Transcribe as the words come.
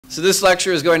So this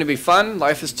lecture is going to be fun.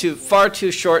 Life is far too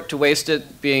short to waste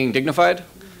it being dignified.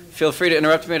 Feel free to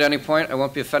interrupt me at any point. I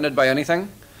won't be offended by anything.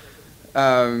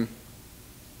 During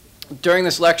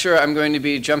this lecture, I'm going to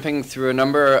be jumping through a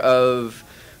number of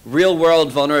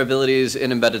real-world vulnerabilities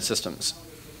in embedded systems.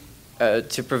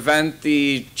 To prevent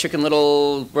the Chicken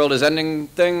Little world is ending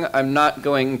thing, I'm not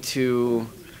going to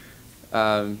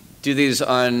do these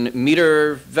on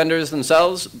meter vendors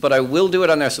themselves, but I will do it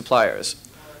on their suppliers.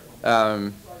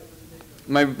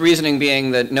 My reasoning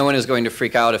being that no one is going to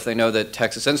freak out if they know that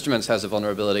Texas Instruments has a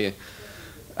vulnerability.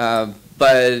 But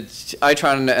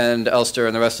Itron and Elster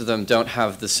and the rest of them don't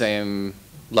have the same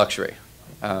luxury.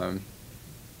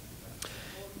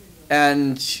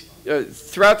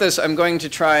 Throughout this, I'm going to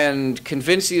try and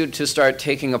convince you to start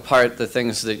taking apart the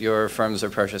things that your firms are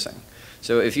purchasing.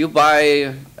 So if you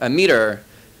buy a meter,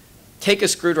 take a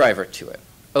screwdriver to it.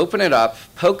 Open it up,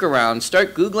 poke around,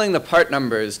 start Googling the part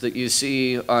numbers that you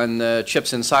see on the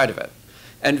chips inside of it.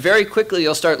 And very quickly,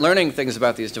 you'll start learning things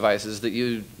about these devices that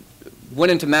you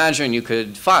wouldn't imagine you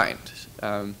could find.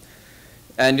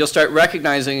 And you'll start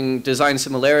recognizing design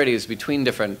similarities between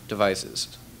different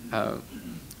devices.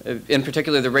 In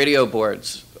particular, the radio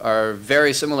boards are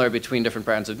very similar between different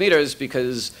brands of meters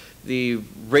because the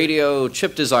radio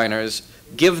chip designers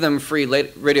give them free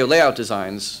radio layout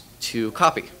designs to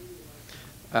copy.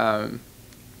 And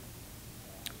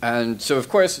so, of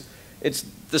course, it's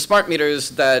the smart meters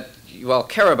that you all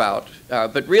care about,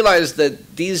 but realize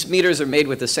that these meters are made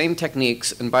with the same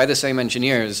techniques and by the same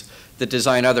engineers that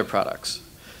design other products.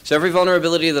 So every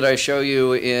vulnerability that I show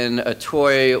you in a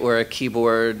toy or a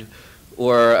keyboard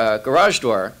or a garage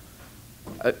door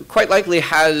quite likely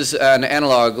has an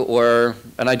analog or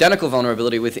an identical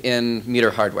vulnerability within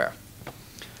meter hardware.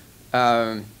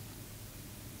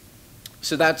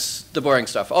 So that's the boring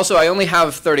stuff. Also, I only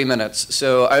have 30 minutes,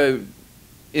 so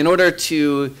in order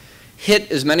to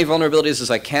hit as many vulnerabilities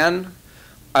as I can,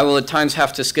 I will at times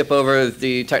have to skip over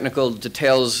the technical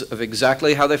details of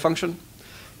exactly how they function.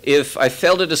 If I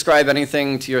fail to describe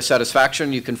anything to your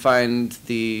satisfaction, you can find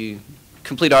the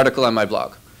complete article on my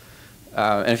blog.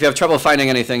 And if you have trouble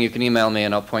finding anything, you can email me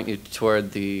and I'll point you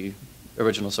toward the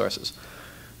original sources.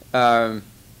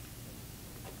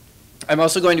 I'm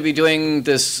also going to be doing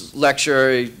this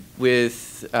lecture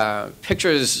with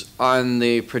pictures on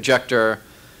the projector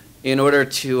in order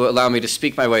to allow me to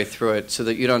speak my way through it so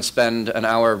that you don't spend an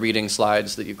hour reading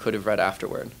slides that you could have read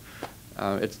afterward.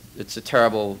 It's a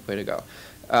terrible way to go.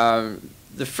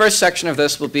 The first section of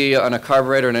this will be on a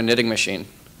carburetor and a knitting machine.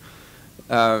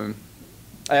 I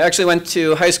actually went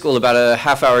to high school about a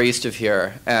half-hour east of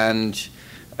here, and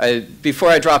before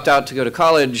I dropped out to go to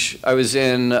college, I was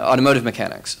in automotive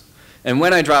mechanics. And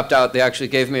when I dropped out, they actually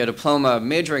gave me a diploma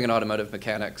majoring in automotive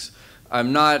mechanics.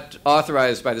 I'm not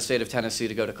authorized by the state of Tennessee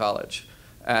to go to college.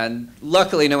 And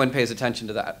luckily, no one pays attention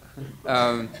to that.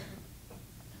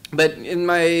 But in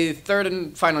my third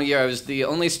and final year, I was the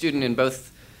only student in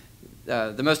both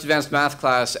the most advanced math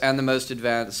class and the most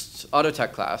advanced auto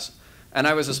tech class, and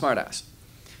I was a smartass.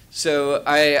 So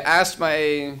I asked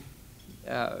my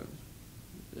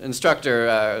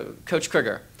instructor, Coach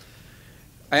Krieger,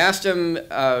 I asked him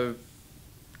a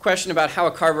question about how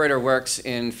a carburetor works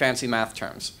in fancy math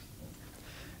terms.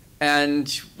 And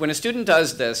when a student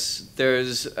does this, there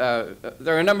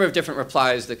are a number of different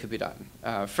replies that could be done.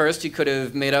 First, he could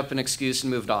have made up an excuse and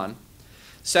moved on.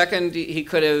 Second, he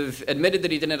could have admitted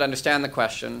that he didn't understand the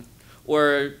question,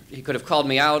 or he could have called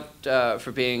me out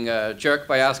for being a jerk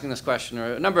by asking this question,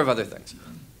 or a number of other things.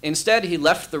 Instead, he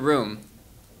left the room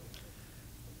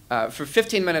for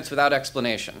 15 minutes without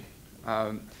explanation.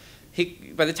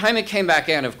 By the time he came back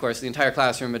in, of course, the entire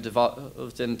classroom had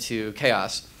devolved into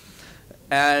chaos.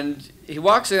 And he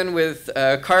walks in with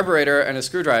a carburetor and a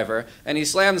screwdriver, and he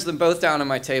slams them both down on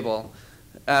my table,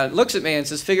 looks at me and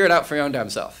says, "Figure it out for your own damn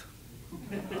self."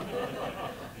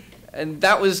 And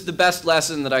that was the best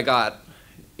lesson that I got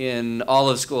in all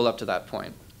of school up to that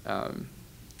point.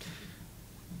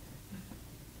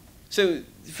 So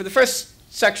for the first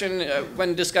section,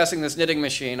 when discussing this knitting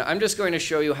machine, I'm just going to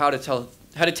show you how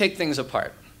to take things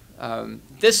apart.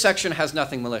 This section has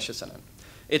nothing malicious in it.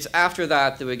 It's after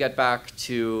that we get back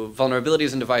to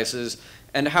vulnerabilities in devices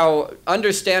and how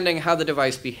understanding how the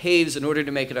device behaves in order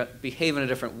to make it behave in a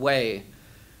different way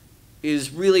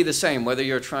is really the same, whether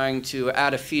you're trying to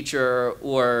add a feature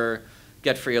or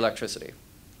get free electricity.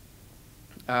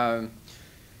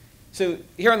 So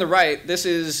here on the right, this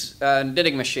is a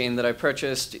knitting machine that I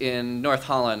purchased in North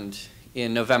Holland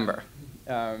in November.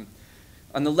 On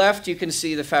the left, you can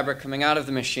see the fabric coming out of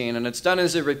the machine, and it's done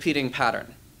as a repeating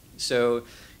pattern. So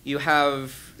you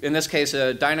have, in this case,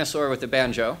 a dinosaur with a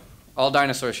banjo. All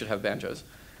dinosaurs should have banjos.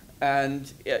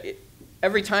 And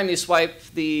every time you swipe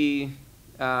the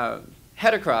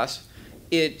head across,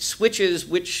 it switches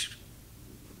which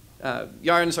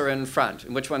yarns are in front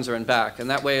and which ones are in back, and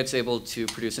that way it's able to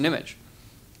produce an image.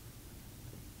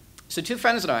 So two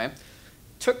friends and I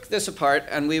took this apart,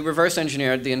 and we reverse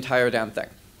engineered the entire damn thing.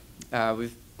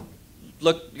 We've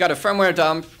got a firmware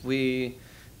dump. We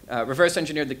reverse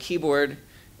engineered the keyboard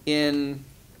in,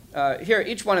 here,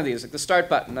 each one of these, like the start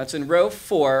button, that's in row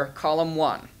 4, column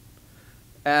 1.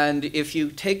 And if you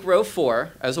take row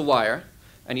 4 as a wire,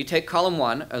 and you take column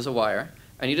 1 as a wire,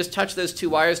 and you just touch those two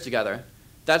wires together,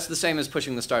 that's the same as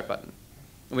pushing the start button.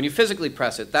 And when you physically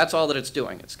press it, that's all that it's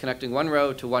doing. It's connecting one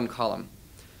row to one column.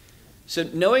 So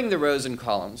knowing the rows and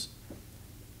columns,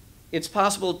 it's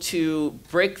possible to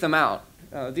break them out.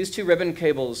 These two ribbon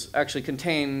cables actually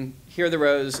contain, here are the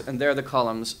rows and there are the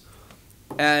columns.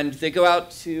 And they go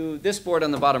out to this board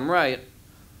on the bottom right,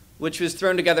 which was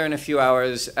thrown together in a few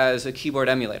hours as a keyboard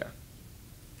emulator.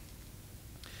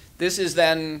 This is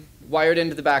then wired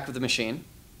into the back of the machine.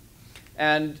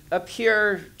 And up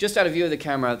here, just out of view of the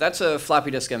camera, that's a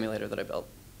floppy disk emulator that I built.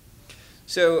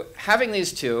 So having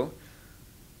these two,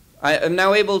 I am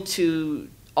now able to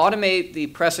automate the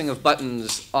pressing of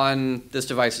buttons on this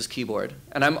device's keyboard.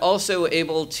 And I'm also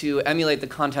able to emulate the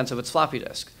contents of its floppy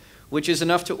disk, which is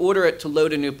enough to order it to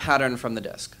load a new pattern from the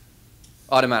disk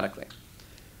automatically.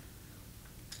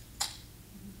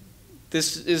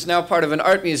 This is now part of an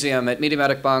art museum at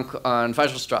Mediamatic Bank on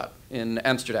Vijzelstraat in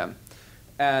Amsterdam.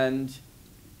 And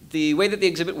the way that the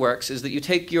exhibit works is that you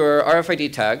take your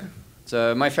RFID tag. It's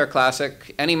a MyFair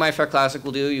Classic. Any MyFair Classic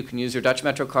will do. You can use your Dutch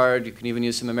Metro card. You can even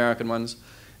use some American ones.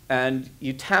 And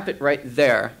you tap it right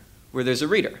there where there's a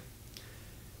reader.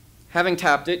 Having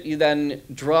tapped it, you then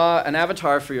draw an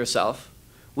avatar for yourself,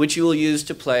 which you will use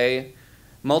to play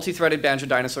Multi-Threaded Banjo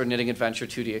Dinosaur Knitting Adventure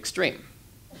 2D Extreme.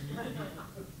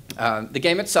 The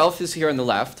game itself is here on the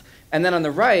left. And then on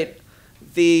the right,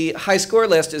 the high score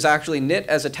list is actually knit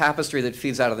as a tapestry that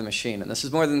feeds out of the machine. And this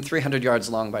is more than 300 yards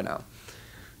long by now.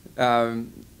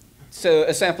 So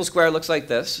a sample square looks like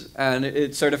this, and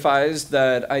it certifies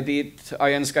that I beat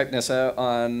Arjen Skype-Nisse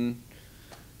on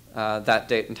that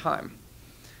date and time.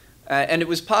 And it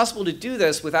was possible to do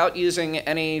this without using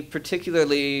any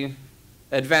particularly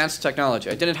advanced technology.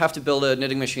 I didn't have to build a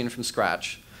knitting machine from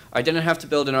scratch. I didn't have to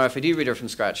build an RFID reader from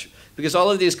scratch, because all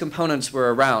of these components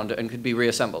were around and could be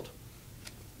reassembled.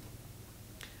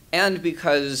 And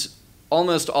because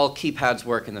almost all keypads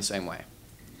work in the same way.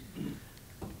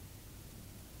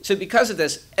 So because of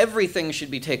this, everything should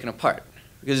be taken apart,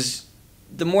 because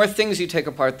the more things you take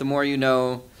apart, the more you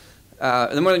know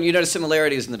the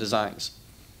similarities in the designs.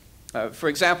 For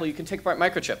example, you can take apart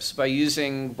microchips by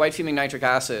using white fuming nitric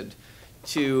acid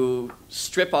to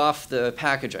strip off the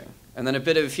packaging, and then a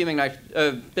bit of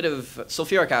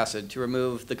sulfuric acid to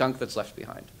remove the gunk that's left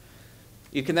behind.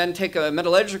 You can then take a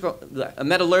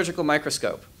metallurgical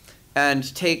microscope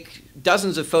and take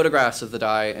dozens of photographs of the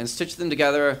die and stitch them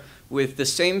together with the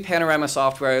same panorama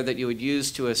software that you would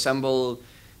use to assemble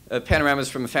panoramas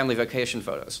from family vacation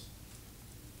photos.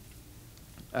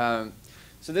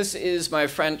 So this is my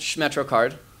French Metro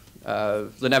card, Le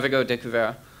Navigo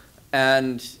Découvert.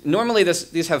 And normally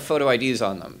these have photo IDs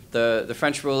on them. The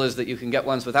French rule is that you can get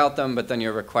ones without them, but then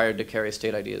you're required to carry a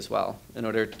state ID as well in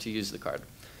order to use the card.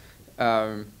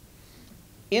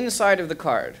 Inside of the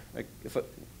card,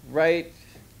 right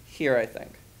here, I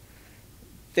think,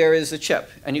 there is a chip.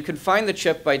 And you can find the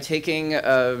chip by taking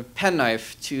a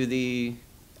penknife to the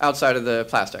outside of the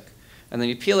plastic. And then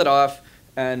you peel it off,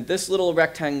 and this little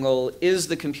rectangle is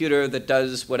the computer that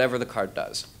does whatever the card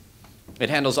does. It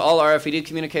handles all RFID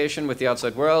communication with the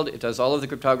outside world. It does all of the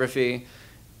cryptography.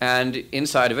 And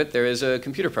inside of it, there is a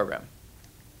computer program.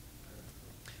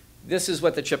 This is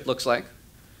what the chip looks like.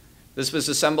 This was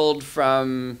assembled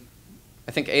from,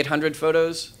 I think, 800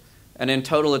 photos. And in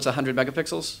total, it's 100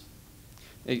 megapixels.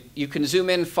 You can zoom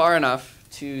in far enough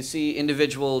to see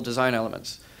individual design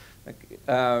elements.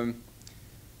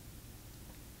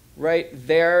 Right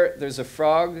there, there's a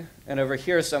frog. And over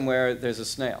here somewhere, there's a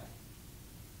snail.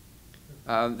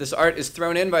 This art is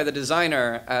thrown in by the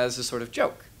designer as a sort of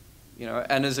joke,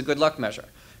 and as a good luck measure.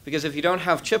 Because if you don't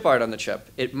have chip art on the chip,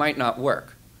 it might not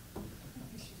work.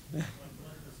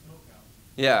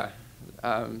 Yeah.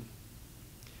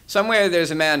 Somewhere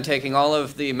there's a man taking all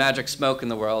of the magic smoke in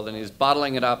the world, and he's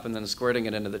bottling it up and then squirting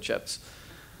it into the chips.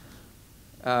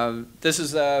 This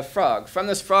is a frog. From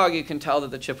this frog, you can tell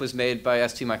that the chip was made by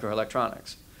ST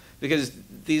Microelectronics. Because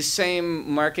these same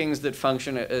markings that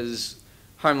function as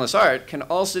harmless art can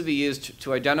also be used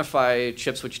to identify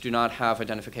chips which do not have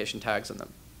identification tags in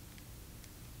them.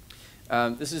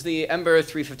 This is the Ember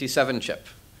 357 chip.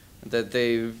 that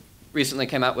they recently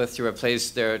came out with to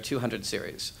replace their 200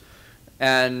 series.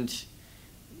 And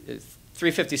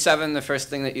 357, the first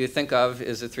thing that you think of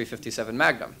is a 357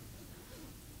 Magnum.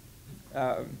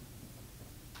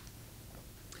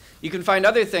 You can find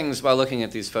other things while looking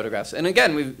at these photographs. And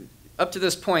again, up to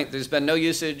this point, there's been no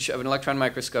usage of an electron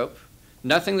microscope,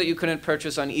 nothing that you couldn't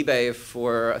purchase on eBay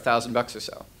for $1,000 or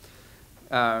so.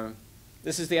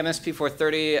 This is the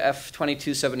MSP430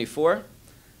 F2274.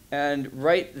 And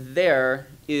right there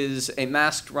is a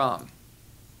masked ROM.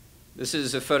 This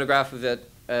is a photograph of it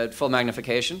at full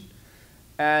magnification.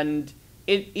 And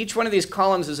each one of these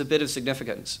columns is a bit of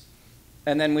significance.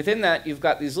 And then within that, you've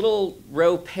got these little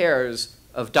row pairs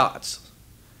of dots.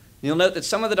 You'll note that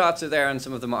some of the dots are there and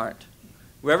some of them aren't.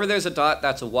 Wherever there's a dot,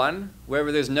 that's a 1.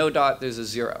 Wherever there's no dot, there's a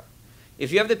 0.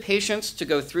 If you have the patience to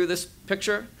go through this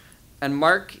picture and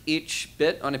mark each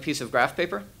bit on a piece of graph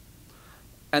paper,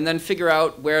 and then figure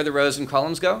out where the rows and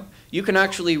columns go, you can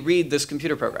actually read this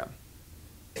computer program.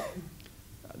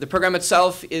 The program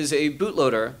itself is a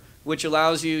bootloader, which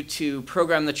allows you to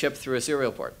program the chip through a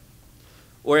serial port.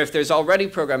 Or if there's already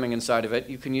programming inside of it,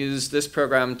 you can use this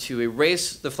program to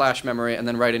erase the flash memory and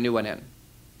then write a new one in.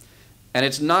 And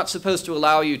it's not supposed to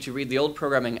allow you to read the old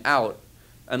programming out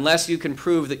unless you can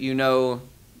prove that you know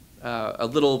a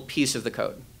little piece of the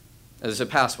code as a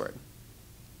password.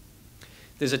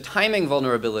 There's a timing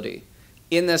vulnerability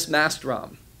in this masked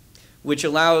ROM, which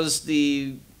allows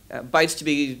the bytes to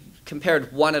be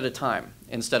compared one at a time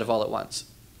instead of all at once.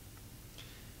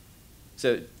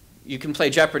 So you can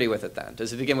play Jeopardy with it then.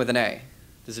 Does it begin with an A?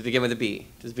 Does it begin with a B?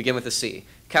 Does it begin with a C?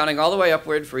 Counting all the way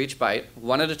upward for each byte,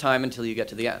 one at a time until you get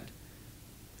to the end.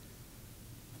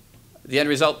 The end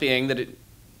result being that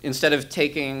instead of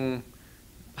taking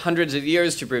hundreds of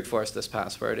years to brute force this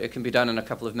password, it can be done in a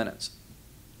couple of minutes.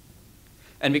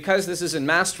 And because this is in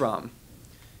masked ROM,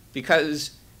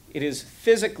 because it is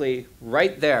physically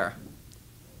right there,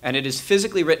 and it is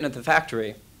physically written at the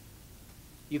factory,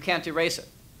 you can't erase it.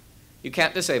 You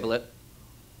can't disable it.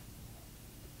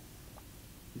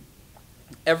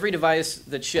 Every device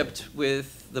that's shipped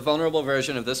with the vulnerable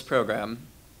version of this program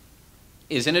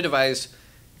is in a device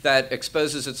that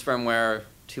exposes its firmware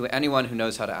to anyone who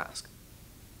knows how to ask.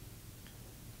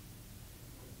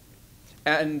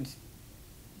 And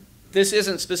this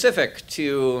isn't specific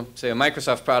to, say, a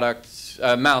Microsoft product,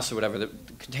 a mouse or whatever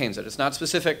that contains it. It's not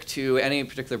specific to any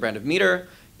particular brand of meter.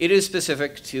 It is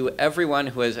specific to everyone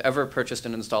who has ever purchased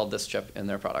and installed this chip in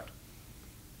their product.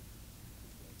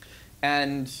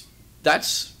 And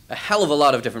that's a hell of a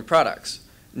lot of different products,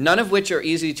 none of which are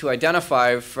easy to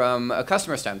identify from a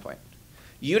customer standpoint.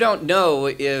 You don't know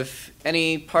if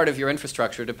any part of your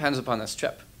infrastructure depends upon this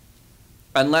chip,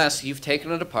 unless you've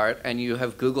taken it apart and you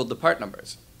have Googled the part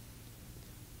numbers.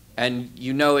 And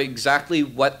you know exactly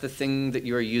what the thing that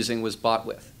you are using was bought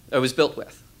with, or was built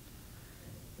with.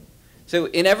 So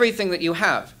in everything that you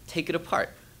have, take it apart.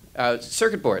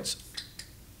 Circuit boards.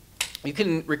 You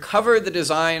can recover the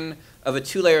design of a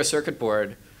 2-layer circuit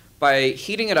board by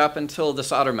heating it up until the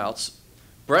solder melts,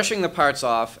 brushing the parts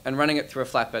off, and running it through a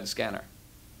flatbed scanner.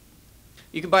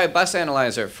 You can buy a bus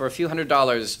analyzer for a few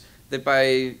 $100s that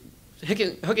by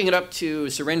hooking it up to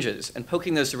syringes and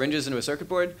poking those syringes into a circuit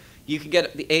board, you can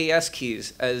get the AES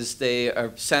keys as they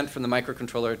are sent from the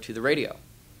microcontroller to the radio.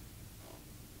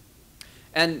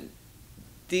 And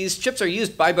these chips are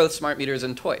used by both smart meters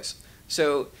and toys.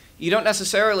 So you don't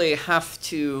necessarily have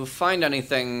to find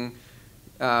anything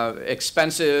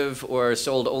expensive or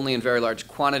sold only in very large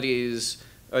quantities.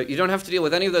 You don't have to deal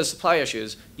with any of those supply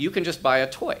issues. You can just buy a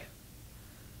toy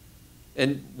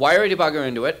and wire a debugger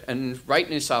into it and write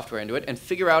new software into it and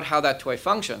figure out how that toy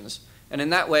functions, and in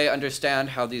that way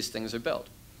understand how these things are built.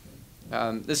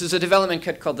 This is a development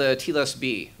kit called the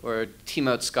TLOS-B, or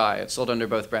T-Mote Sky. It's sold under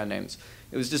both brand names.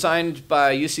 It was designed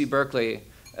by UC Berkeley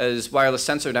as wireless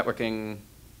sensor networking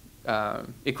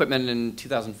equipment in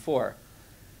 2004.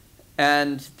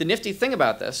 And the nifty thing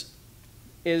about this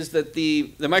is that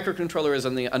the microcontroller is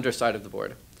on the underside of the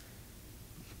board.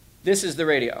 This is the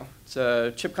radio. It's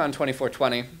a Chipcon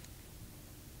 2420.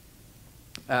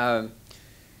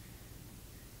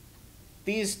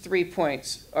 These 3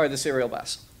 points are the serial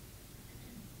bus.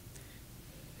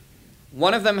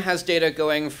 One of them has data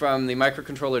going from the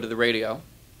microcontroller to the radio.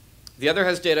 The other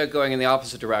has data going in the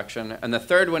opposite direction. And the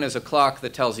third one is a clock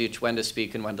that tells each when to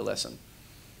speak and when to listen.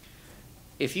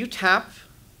 If you tap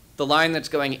the line that's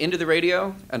going into the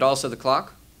radio and also the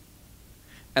clock,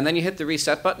 and then you hit the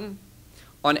reset button,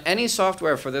 on any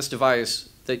software for this device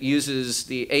that uses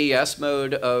the AES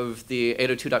mode of the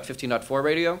 802.15.4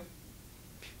 radio,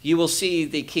 you will see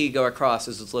the key go across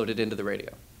as it's loaded into the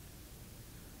radio.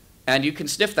 And you can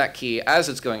sniff that key as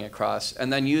it's going across,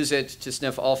 and then use it to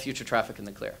sniff all future traffic in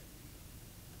the clear.